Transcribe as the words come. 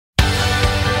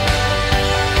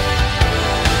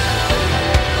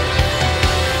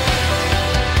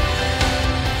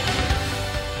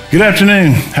Good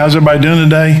afternoon. How's everybody doing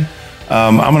today?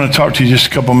 I'm going to talk to you just a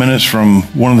couple minutes from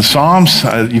one of the Psalms.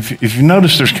 If you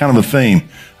notice, there's kind of a theme.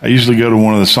 I usually go to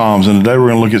one of the Psalms, and today we're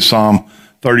going to look at Psalm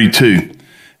 32.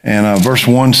 And verse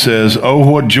 1 says, "Oh,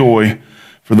 what joy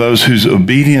for those whose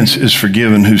obedience is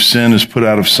forgiven, whose sin is put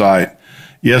out of sight.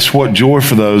 Yes, what joy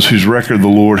for those whose record the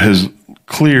Lord has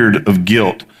cleared of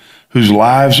guilt, whose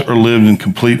lives are lived in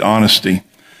complete honesty."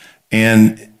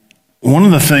 And one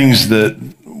of the things that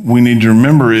we need to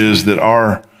remember is that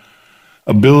our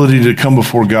ability to come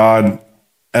before God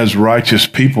as righteous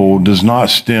people does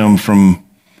not stem from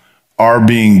our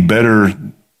being better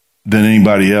than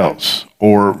anybody else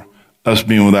or us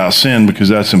being without sin, because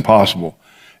that's impossible.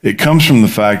 It comes from the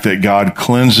fact that God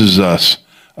cleanses us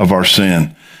of our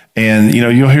sin. And,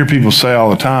 you'll hear people say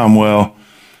all the time, well,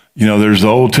 there's the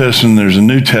Old Testament, there's a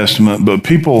New Testament, but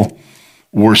people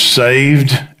were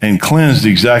saved and cleansed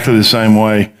exactly the same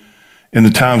way in the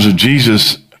times of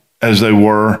Jesus as they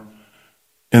were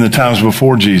in the times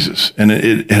before Jesus. And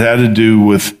it had to do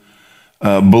with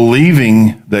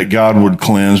believing that God would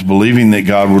cleanse, believing that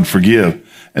God would forgive.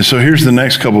 And so here's the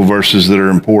next couple verses that are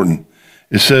important.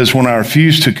 It says, "When I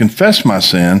refused to confess my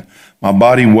sin, my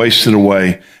body wasted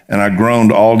away, and I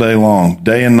groaned all day long.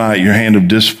 Day and night your hand of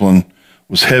discipline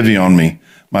was heavy on me.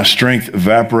 My strength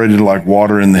evaporated like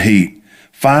water in the heat.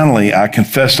 Finally, I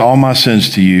confessed all my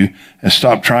sins to you and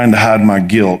stopped trying to hide my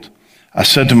guilt. I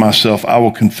said to myself, I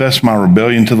will confess my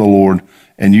rebellion to the Lord,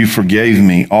 and you forgave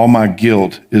me. All my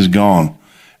guilt is gone."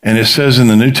 And it says in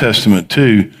the New Testament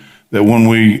too, that when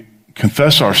we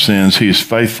confess our sins, he is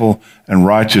faithful and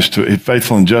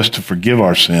faithful and just to forgive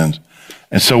our sins.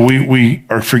 And so we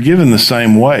are forgiven the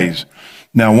same ways.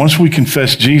 Now, once we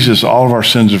confess Jesus, all of our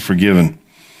sins are forgiven.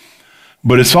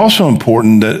 But it's also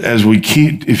important that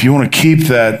if you want to keep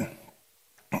that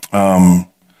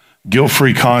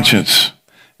guilt-free conscience,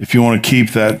 if you want to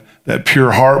keep that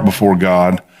pure heart before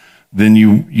God, then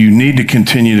you need to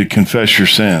continue to confess your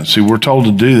sins. See, we're told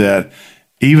to do that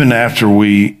even after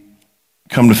we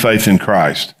come to faith in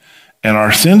Christ. And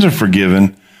our sins are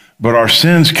forgiven, but our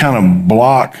sins kind of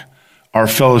block our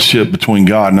fellowship between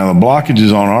God. Now, the blockage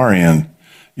is on our end.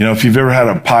 If you've ever had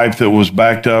a pipe that was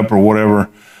backed up or whatever,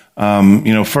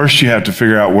 first you have to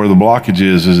figure out where the blockage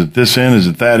is. Is it this end? Is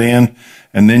it that end?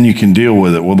 And then you can deal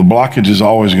with it. Well, the blockage is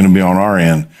always going to be on our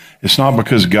end. It's not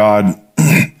because God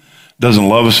doesn't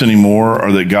love us anymore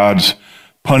or that God's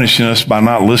punishing us by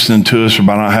not listening to us or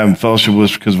by not having fellowship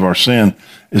with us because of our sin.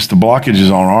 It's the blockage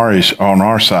is on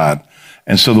our side.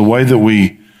 And so the way that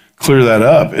we clear that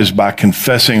up is by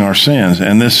confessing our sins.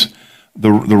 And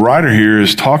the writer here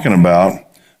is talking about,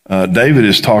 David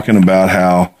is talking about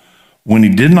how when he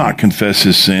did not confess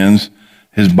his sins,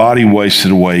 his body wasted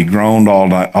away. He groaned all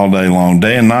day long.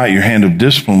 Day and night, your hand of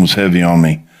discipline was heavy on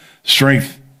me.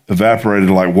 Strength evaporated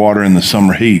like water in the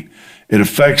summer heat. It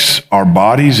affects our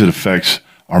bodies. It affects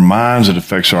our minds. It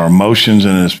affects our emotions.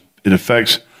 And it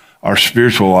affects our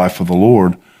spiritual life with the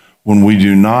Lord when we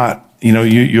do not,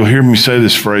 you'll hear me say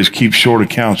this phrase, keep short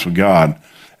accounts with God.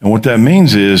 And what that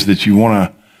means is that you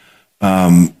want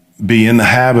to be in the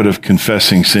habit of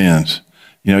confessing sins.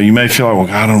 You may feel like, well,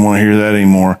 God, I don't want to hear that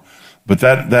anymore. But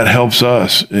that helps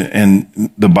us.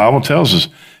 And the Bible tells us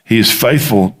he is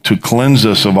faithful to cleanse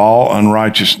us of all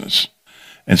unrighteousness.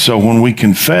 And so when we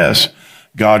confess,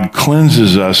 God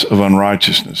cleanses us of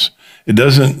unrighteousness.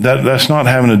 That's not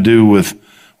having to do with,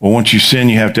 well, once you sin,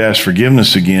 you have to ask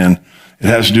forgiveness again. It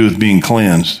has to do with being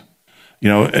cleansed.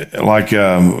 Like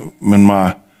when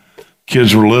my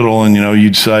kids were little and,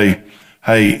 you'd say,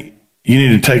 hey, you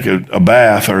need to take a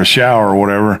bath or a shower or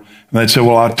whatever. And they'd say,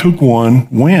 well, I took one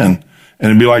when? And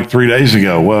it'd be like 3 days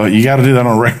ago. Well, you got to do that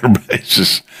on a regular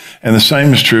basis. And the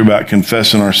same is true about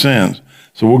confessing our sins.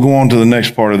 So we'll go on to the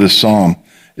next part of this psalm.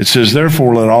 It says,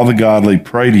 "Therefore let all the godly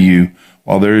pray to you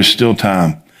while there is still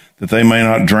time, that they may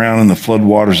not drown in the flood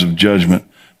waters of judgment.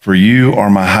 For you are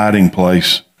my hiding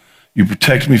place. You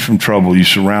protect me from trouble. You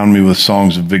surround me with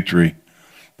songs of victory.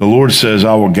 The Lord says,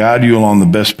 I will guide you along the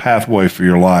best pathway for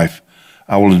your life.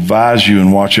 I will advise you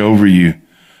and watch over you.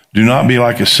 Do not be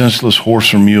like a senseless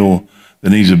horse or mule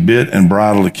that needs a bit and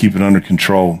bridle to keep it under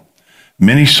control.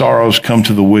 Many sorrows come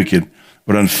to the wicked,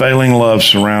 but unfailing love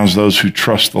surrounds those who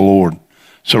trust the Lord.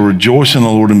 So rejoice in the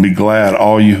Lord and be glad,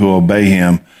 all you who obey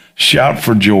him. Shout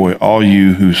for joy, all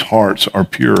you whose hearts are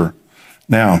pure."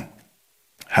 Now,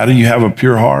 how do you have a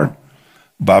pure heart?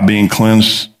 By being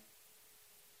cleansed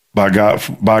by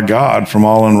God from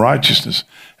all unrighteousness.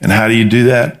 And how do you do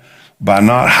that? By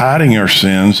not hiding our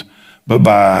sins, but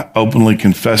by openly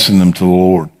confessing them to the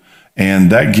Lord. And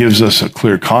that gives us a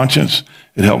clear conscience.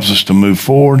 It helps us to move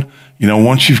forward.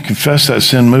 Once you've confessed that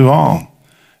sin, move on.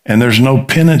 And there's no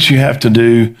penance you have to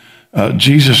do.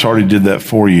 Jesus already did that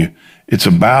for you. It's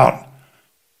about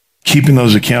keeping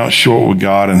those accounts short with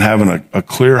God and having a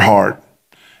clear heart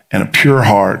and a pure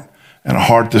heart and a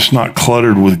heart that's not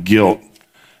cluttered with guilt.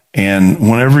 And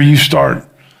whenever you start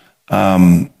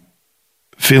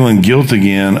feeling guilt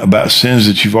again about sins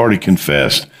that you've already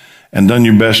confessed and done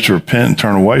your best to repent and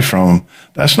turn away from them,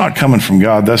 that's not coming from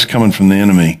God. That's coming from the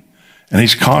enemy. And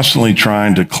he's constantly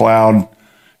trying to cloud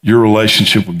your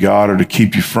relationship with God or to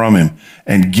keep you from him.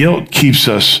 And guilt keeps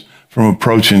us from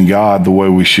approaching God the way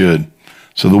we should.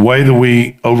 So the way that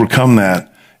we overcome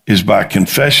that is by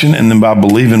confession and then by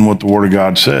believing what the Word of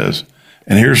God says.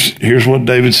 And here's what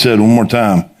David said one more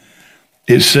time.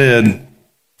 It said,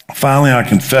 "Finally, I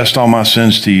confessed all my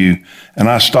sins to you, and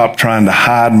I stopped trying to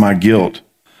hide my guilt.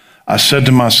 I said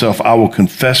to myself, I will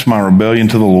confess my rebellion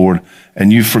to the Lord,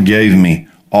 and you forgave me.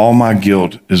 All my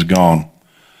guilt is gone."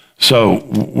 So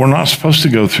we're not supposed to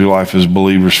go through life as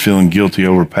believers feeling guilty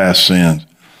over past sins.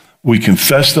 We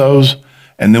confess those,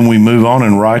 and then we move on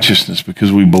in righteousness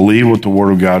because we believe what the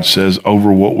Word of God says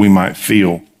over what we might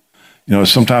feel. You know,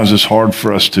 sometimes it's hard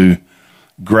for us to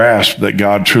grasp that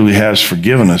God truly has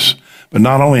forgiven us. But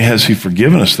not only has he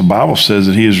forgiven us, the Bible says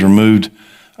that he has removed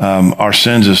our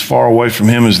sins as far away from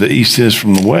him as the east is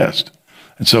from the west.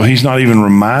 And so he's not even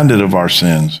reminded of our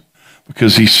sins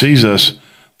because he sees us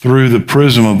through the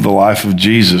prism of the life of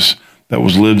Jesus that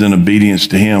was lived in obedience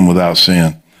to him without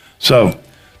sin. So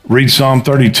read Psalm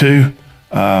 32,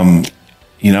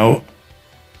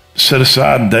 set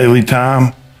aside daily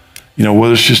time,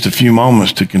 whether it's just a few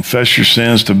moments to confess your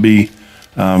sins, to be,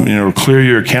 clear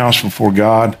your accounts before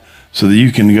God so that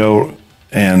you can go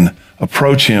and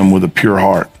approach him with a pure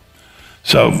heart.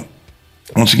 So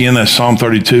once again, that's Psalm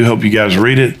 32. Hope you guys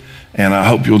read it. And I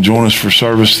hope you'll join us for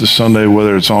service this Sunday,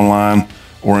 whether it's online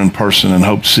or in person, and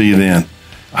hope to see you then.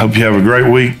 I hope you have a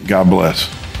great week. God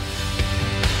bless.